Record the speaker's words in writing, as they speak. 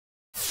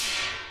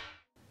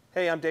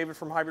Hey, I'm David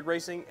from Hybrid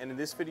Racing, and in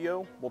this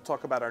video, we'll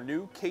talk about our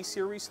new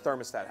K-Series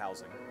thermostat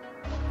housing.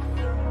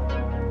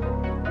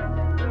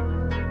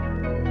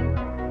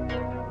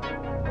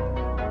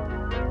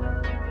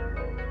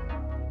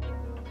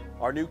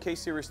 Our new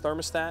K-Series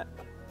thermostat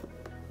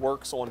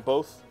works on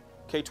both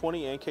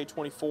K20 and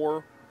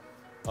K24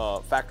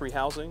 factory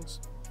housings.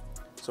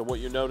 So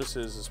what you notice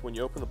is when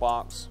you open the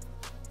box,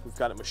 we've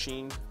got it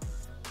machined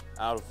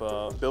out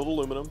of billet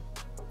aluminum,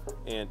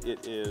 and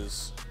it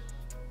is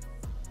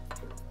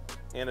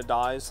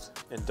anodized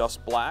and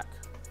dust black.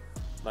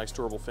 Nice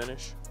durable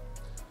finish.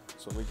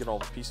 So let me get all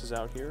the pieces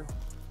out here.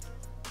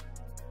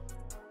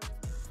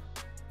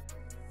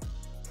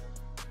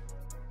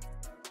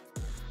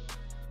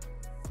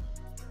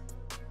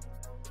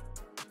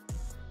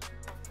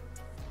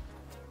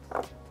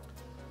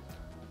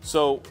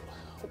 So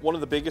one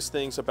of the biggest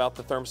things about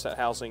the thermostat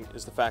housing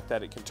is the fact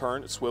that it can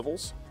turn, it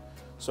swivels.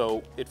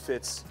 So it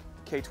fits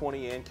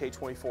K20 and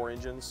K24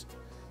 engines,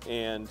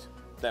 and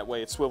that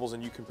way it swivels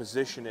and you can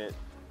position it,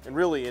 and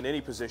really in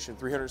any position,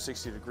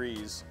 360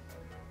 degrees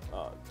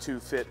to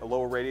fit a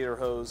lower radiator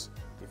hose.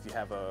 If you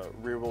have a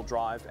rear wheel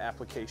drive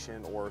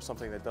application or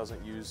something that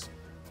doesn't use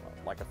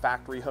like a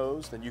factory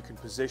hose, then you can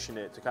position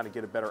it to kind of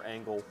get a better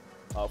angle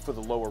for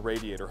the lower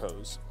radiator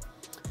hose.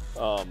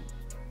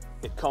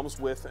 It comes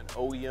with an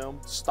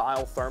OEM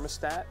style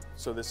thermostat.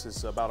 So this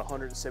is about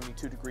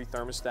 172 degree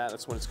thermostat.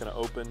 That's when it's going to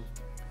open.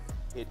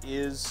 It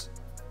is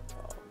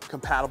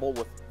compatible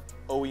with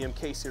OEM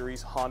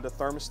K-Series Honda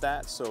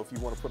thermostat. So if you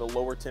want to put a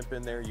lower temp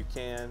in there, you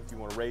can. If you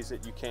want to raise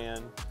it, you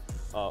can.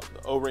 The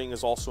O-ring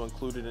is also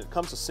included. It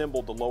comes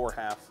assembled the lower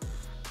half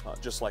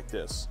just like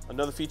this.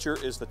 Another feature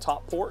is the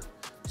top port.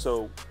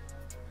 So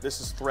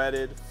this is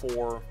threaded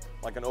for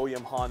like an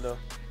OEM Honda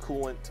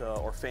coolant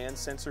or fan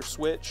sensor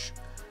switch.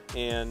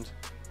 And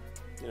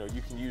you know,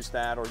 you can use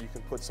that, or you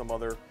can put some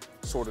other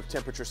sort of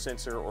temperature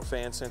sensor or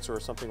fan sensor or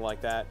something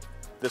like that.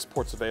 This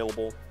port's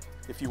available.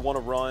 If you want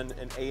to run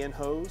an AN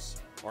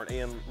hose or an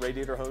AN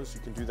radiator hose,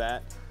 you can do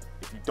that.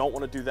 If you don't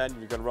want to do that and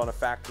you're going to run a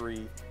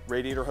factory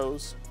radiator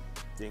hose,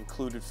 the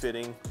included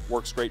fitting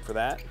works great for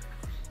that.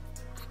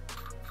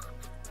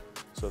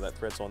 So that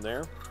thread's on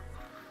there.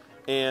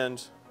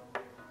 And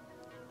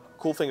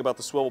cool thing about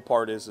the swivel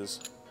part is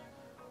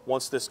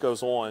once this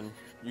goes on,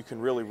 you can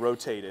really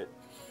rotate it,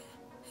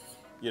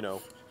 you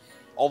know,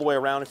 all the way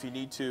around if you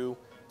need to.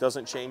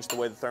 Doesn't change the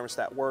way the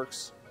thermostat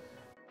works.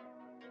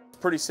 It's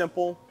pretty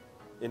simple.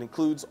 It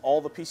includes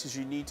all the pieces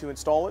you need to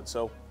install it,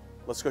 so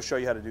let's go show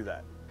you how to do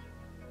that.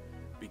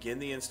 Begin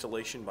the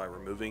installation by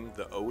removing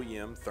the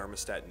OEM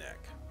thermostat neck.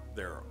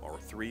 There are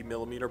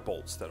 3mm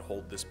bolts that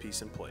hold this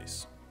piece in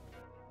place.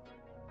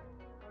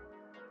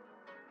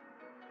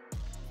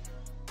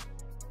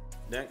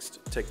 Next,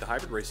 take the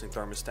Hybrid Racing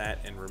thermostat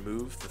and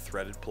remove the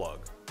threaded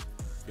plug.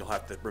 You'll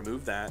have to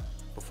remove that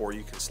before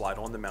you can slide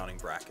on the mounting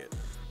bracket.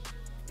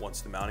 Once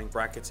the mounting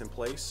bracket's in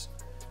place,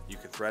 you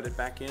can thread it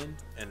back in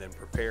and then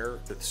prepare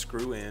to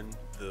screw in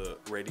the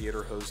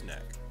radiator hose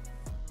neck.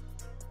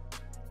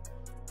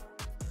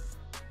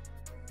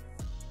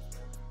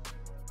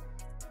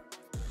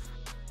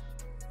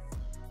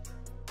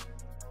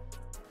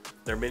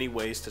 There are many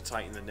ways to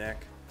tighten the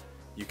neck.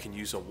 You can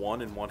use a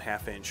 1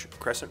 1/2 inch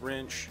crescent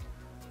wrench,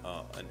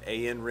 an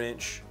AN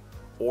wrench,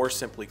 or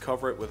simply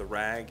cover it with a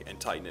rag and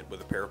tighten it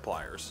with a pair of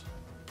pliers.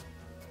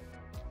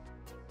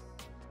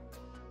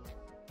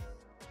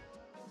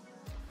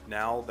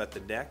 Now that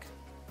the neck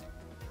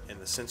and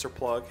the sensor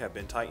plug have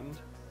been tightened,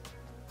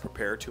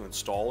 prepare to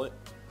install it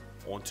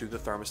onto the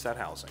thermostat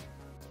housing.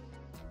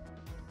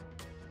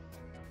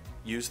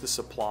 Use the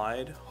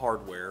supplied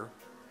hardware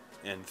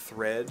and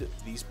thread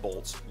these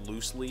bolts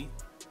loosely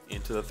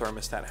into the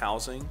thermostat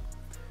housing.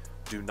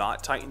 Do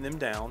not tighten them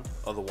down,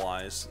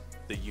 otherwise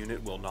the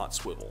unit will not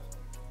swivel.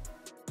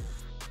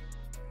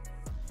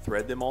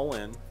 Thread them all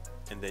in,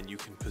 and then you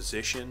can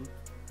position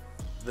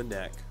the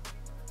neck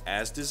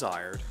as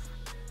desired.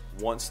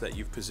 Once that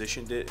you've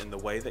positioned it in the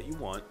way that you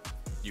want,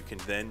 you can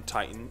then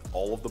tighten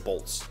all of the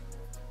bolts.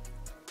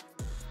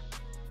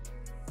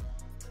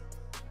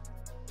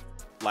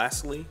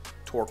 Lastly,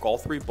 torque all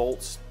 3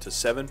 bolts to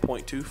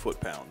 7.2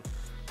 foot-pound.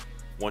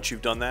 Once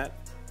you've done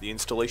that, the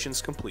installation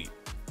is complete.